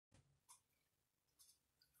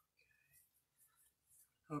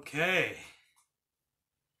Okay,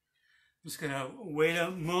 I'm just gonna wait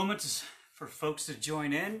a moment for folks to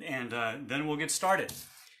join in, and then we'll get started.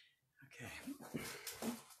 Okay.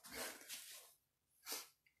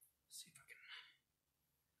 See if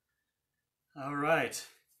I can. All right.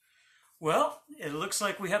 Well, it looks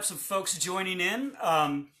like we have some folks joining in.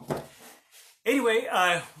 Anyway,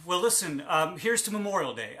 well, listen. Here's to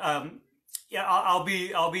Memorial Day. Yeah, I'll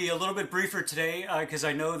be a little bit briefer today because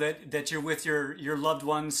I know that you're with your loved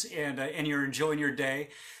ones and you're enjoying your day.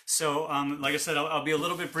 So, like I said, I'll be a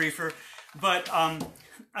little bit briefer. But I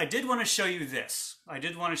did want to show you this. I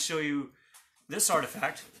did want to show you this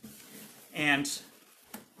artifact, and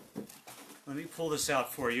let me pull this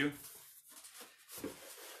out for you.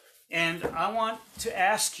 And I want to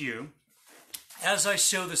ask you, as I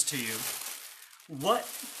show this to you, what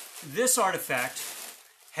this artifact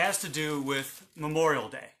has to do with Memorial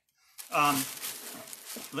Day.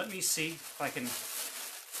 Let me see if I can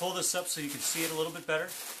pull this up so you can see it a little bit better.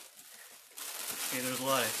 Okay, there's a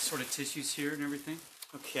lot of sort of tissues here and everything.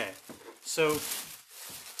 Okay, so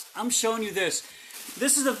I'm showing you this.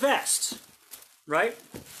 This is a vest, right?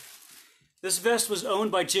 This vest was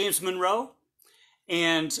owned by James Monroe,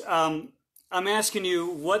 and I'm asking you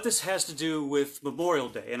what this has to do with Memorial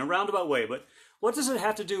Day in a roundabout way, but what does it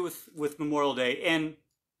have to do with Memorial Day? And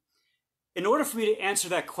in order for me to answer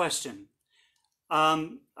that question, I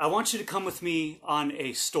want you to come with me on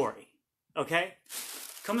a story, okay?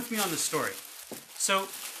 Come with me on the story. So,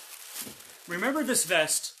 remember this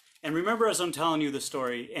vest, and remember as I'm telling you the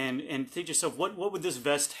story, and think to yourself, what would this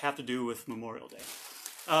vest have to do with Memorial Day?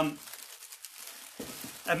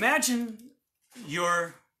 Imagine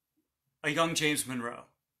you're a young James Monroe,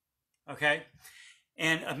 okay?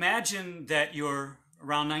 And imagine that you're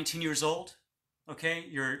around 19 years old. Okay,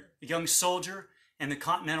 you're a young soldier in the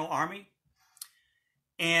Continental Army,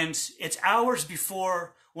 and it's hours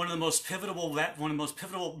before one of the most pivotal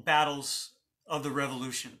battles of the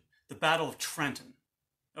Revolution, the Battle of Trenton.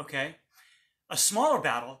 Okay, a smaller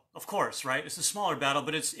battle, of course, right? It's a smaller battle,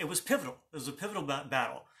 but it was pivotal. It was a pivotal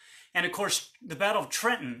battle, and of course, the Battle of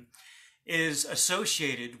Trenton is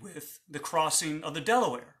associated with the crossing of the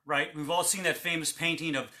Delaware, right? We've all seen that famous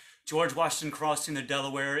painting of George Washington crossing the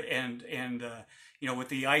Delaware, and you know, with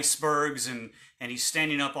the icebergs, and he's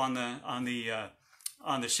standing up on the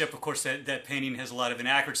ship. Of course, that painting has a lot of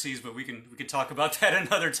inaccuracies, but we can talk about that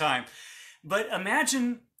another time. But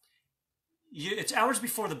imagine it's hours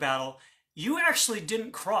before the battle. You actually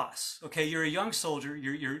didn't cross. Okay, you're a young soldier.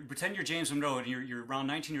 Pretend you're James Monroe, and you're around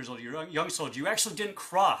 19 years old. You're a young soldier. You actually didn't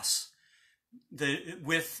cross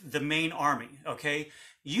with the main army. Okay,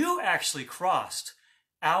 you actually crossed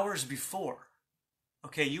hours before.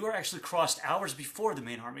 Okay, you were actually crossed hours before the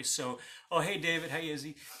main army. So, oh, hey, David. Hey,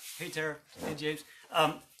 Izzy. Hey, Tara. Hey, James.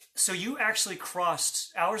 So you actually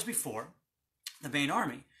crossed hours before the main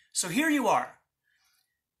army. So here you are,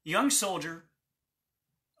 young soldier.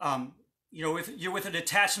 You're with a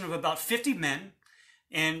detachment of about 50 men,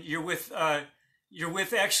 and you're with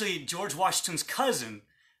actually George Washington's cousin,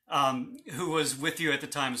 who was with you at the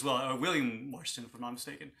time as well, William Washington, if I'm not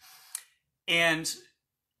mistaken, and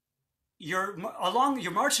you're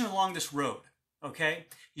marching along this road, okay?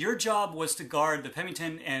 Your job was to guard the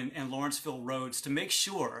Pemberton and Lawrenceville roads to make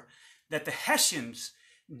sure that the Hessians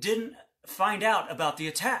didn't find out about the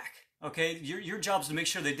attack, okay? Your job is to make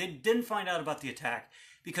sure they didn't find out about the attack,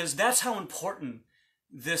 because that's how important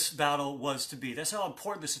this battle was to be. That's how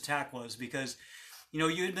important this attack was, because, you know,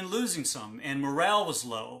 you had been losing some, and morale was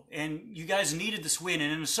low, and you guys needed this win,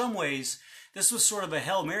 and in some ways, this was sort of a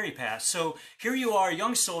Hail Mary pass. So here you are, a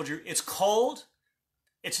young soldier. It's cold.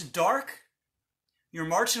 It's dark. You're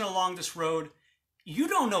marching along this road. You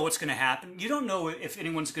don't know what's going to happen. You don't know if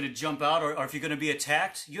anyone's going to jump out or if you're going to be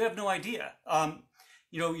attacked. You have no idea.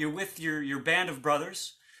 You know, you're with your band of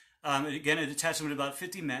brothers. Again, a detachment of about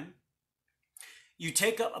 50 men. You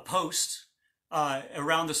take up a post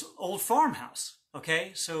around this old farmhouse.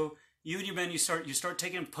 Okay, so you and your men, you start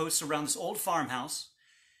taking posts around this old farmhouse.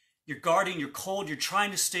 You're guarding, you're cold, you're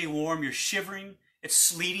trying to stay warm, you're shivering, it's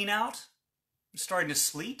sleeting out, it's starting to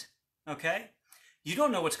sleet, okay? You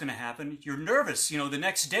don't know what's going to happen, you're nervous, you know, the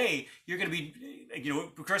next day you're going to be, you know,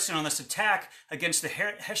 progressing on this attack against the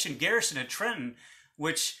Hessian garrison at Trenton,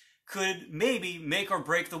 which could maybe make or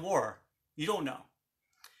break the war. You don't know.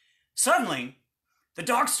 Suddenly, the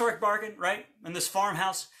dogs start barking, right, in this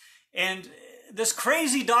farmhouse, and this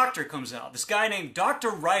crazy doctor comes out, this guy named Dr.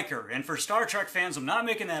 Riker, and for Star Trek fans, I'm not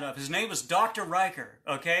making that up, his name was Dr. Riker,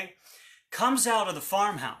 okay, comes out of the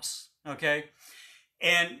farmhouse, okay,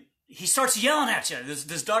 and he starts yelling at you.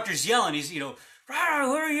 This doctor's yelling, he's, you know, who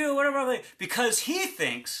are you, whatever, because he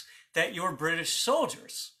thinks that you're British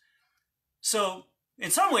soldiers. So in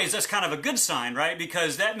some ways, that's kind of a good sign, right?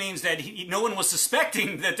 Because that means that no one was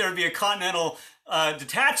suspecting that there would be a Continental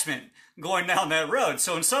detachment going down that road.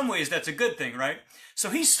 So in some ways, that's a good thing, right? So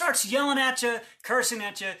he starts yelling at you, cursing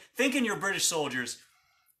at you, thinking you're British soldiers.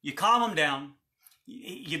 You calm him down.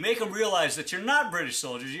 You make them realize that you're not British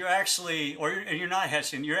soldiers. You're actually, you're not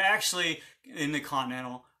Hessian. You're actually in the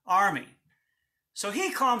Continental Army. So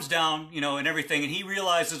he calms down, and everything, and he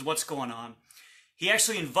realizes what's going on. He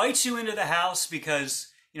actually invites you into the house because,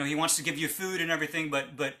 he wants to give you food and everything,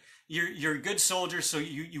 but you're a good soldier, so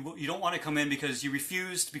you don't want to come in because you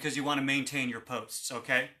refused because you want to maintain your posts,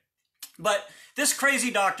 okay? But this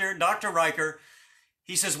crazy doctor, Dr. Riker,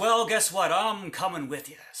 he says, well, guess what? I'm coming with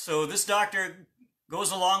you. So this doctor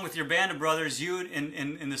goes along with your band of brothers, you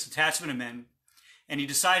in this attachment of men, and he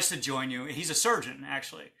decides to join you. He's a surgeon,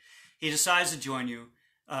 actually. He decides to join you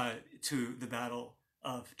to the Battle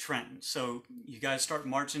of Trenton. So you guys start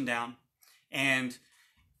marching down, and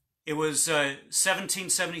it was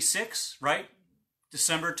 1776, right?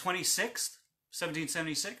 December 26th,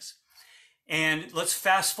 1776. And let's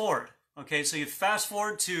fast forward. Okay, so you fast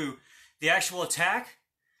forward to the actual attack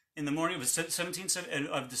in the morning of December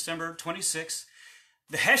 26th.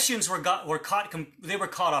 The Hessians were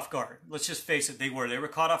caught off guard. Let's just face it, they were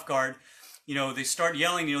caught off guard. They start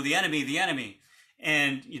yelling, the enemy,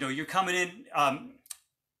 and you're coming in.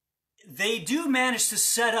 They do manage to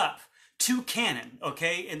set up 2 cannon,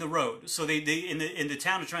 okay, in the road. So they in the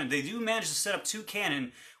town of Trenton, they do manage to set up 2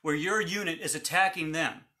 cannon where your unit is attacking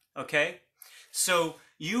them, okay? So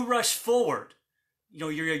you rush forward.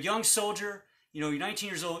 You're a young soldier. You're 19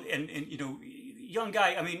 years old, and young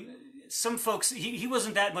guy. I mean, some folks, he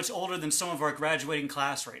wasn't that much older than some of our graduating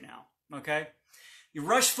class right now, okay? You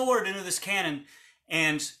rush forward into this cannon,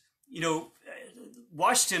 and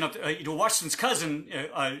Washington's cousin,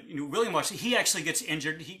 William Washington, he actually gets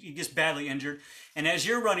injured. He gets badly injured. And as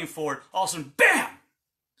you're running forward, all of a sudden, bam,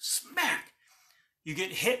 smack, you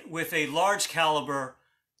get hit with a large caliber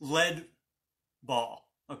lead ball,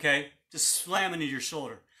 okay? Just slam into your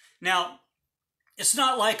shoulder. Now, it's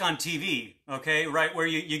not like on TV, okay, right, where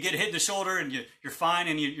you get hit in the shoulder and you're fine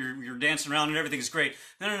and you're dancing around and everything is great.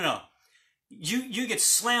 No. You get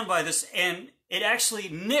slammed by this, and it actually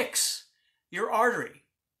nicks your artery,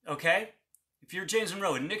 okay? If you're James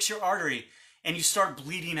Monroe, it nicks your artery, and you start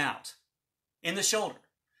bleeding out in the shoulder.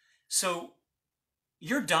 So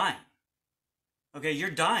you're dying, okay? You're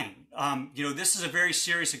dying. This is a very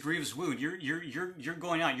serious, grievous wound. You're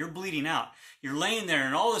going out. You're bleeding out. You're laying there,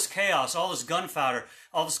 and all this chaos, all this gunpowder,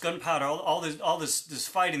 all this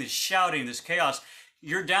fighting, this shouting, this chaos.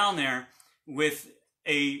 You're down there with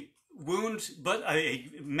a wound, but a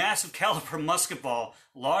massive caliber musket ball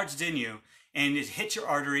lodged in you, and it hits your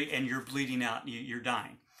artery, and you're bleeding out, and you're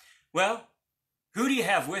dying. Well, who do you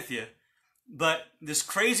have with you but this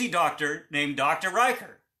crazy doctor named Dr.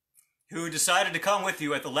 Riker, who decided to come with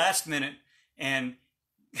you at the last minute and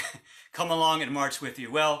come along and march with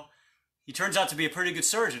you? Well, he turns out to be a pretty good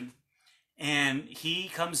surgeon, and he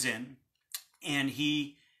comes in, and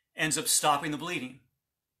he ends up stopping the bleeding,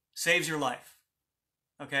 saves your life.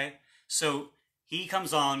 Okay, so he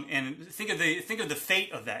comes on, and think of the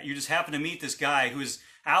fate of that. You just happen to meet this guy who was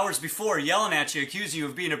hours before yelling at you, accusing you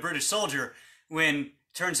of being a British soldier, when it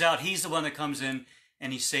turns out he's the one that comes in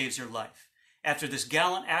and he saves your life. After this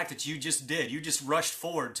gallant act that you just did, you just rushed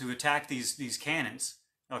forward to attack these cannons,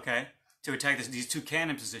 okay, to attack these 2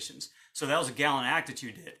 cannon positions. So that was a gallant act that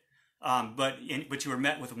you did, but you were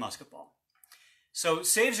met with a musket ball. So it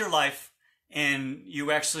saves your life, and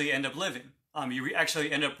you actually end up living. You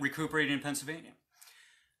actually end up recuperating in Pennsylvania.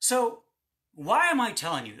 So why am I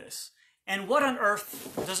telling you this? And what on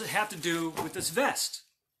earth does it have to do with this vest?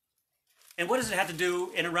 And what does it have to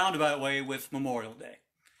do in a roundabout way with Memorial Day?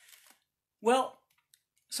 Well,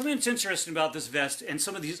 something that's interesting about this vest and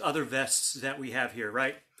some of these other vests that we have here,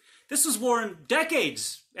 right? This was worn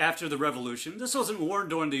decades after the Revolution. This wasn't worn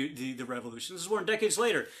during the Revolution. This was worn decades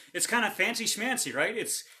later. It's kind of fancy schmancy, right?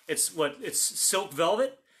 It's silk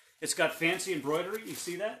velvet. It's got fancy embroidery. You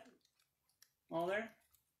see that? All there?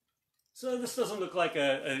 So this doesn't look like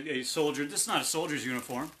a soldier. This is not a soldier's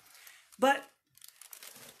uniform. But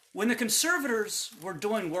when the conservators were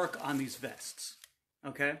doing work on these vests,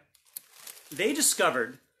 okay, they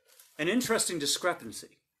discovered an interesting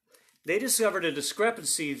discrepancy. They discovered a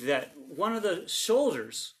discrepancy that one of the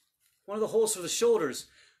holes for the shoulders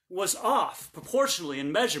was off proportionally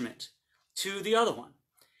in measurement to the other one.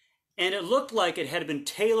 And it looked like it had been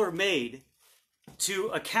tailor-made to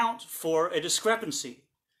account for a discrepancy.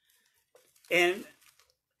 And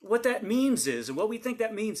what that means is, and what we think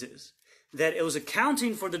that means is, that it was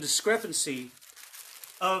accounting for the discrepancy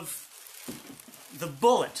of the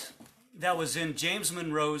bullet that was in James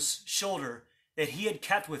Monroe's shoulder that he had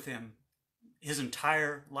kept with him his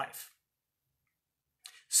entire life.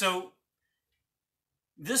 So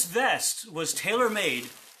this vest was tailor-made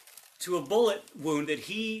to a bullet wound that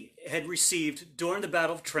he had received during the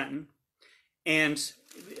Battle of Trenton, and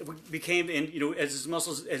it became, as his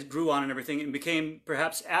muscles grew on and everything, it became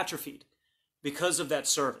perhaps atrophied because of that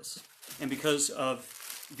service and because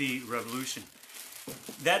of the Revolution.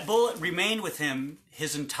 That bullet remained with him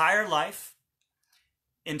his entire life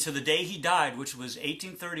into the day he died, which was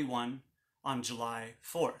 1831 on July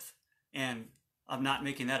 4th. And I'm not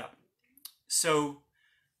making that up. So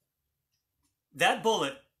that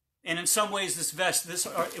bullet, and in some ways this vest,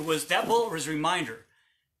 that bullet was a reminder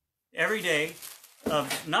every day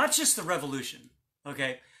of not just the Revolution,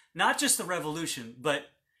 okay? Not just the Revolution,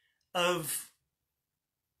 but of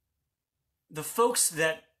the folks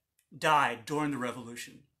that died during the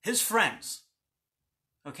Revolution. His friends,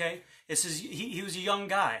 okay? It says he was a young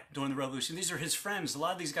guy during the Revolution. These are his friends. A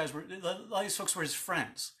lot of these folks were his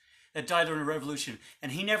friends that died during the Revolution.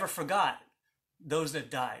 And he never forgot those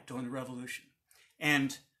that died during the Revolution.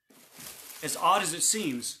 And as odd as it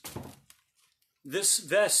seems, this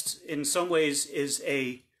vest in some ways is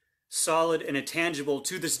a solid and a tangible,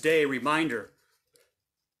 to this day, reminder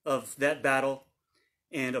of that battle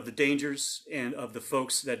and of the dangers and of the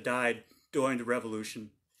folks that died during the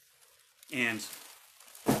Revolution. And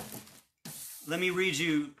let me read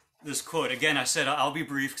you this quote. Again, I said I'll be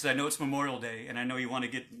brief because I know it's Memorial Day and I know you want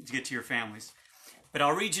to get to your families. But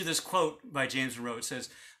I'll read you this quote by James Monroe. It says,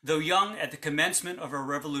 "Though young at the commencement of our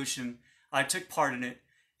revolution, I took part in it,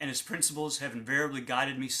 and its principles have invariably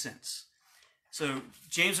guided me since." So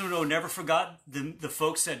James Monroe never forgot the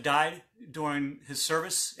folks that died during his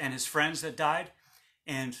service and his friends that died,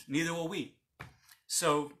 and neither will we.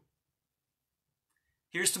 So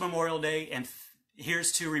here's to Memorial Day, and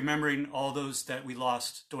here's to remembering all those that we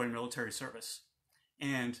lost during military service.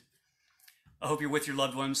 And I hope you're with your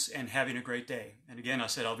loved ones and having a great day. And again, I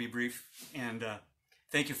said I'll be brief, and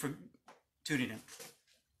thank you for tuning in.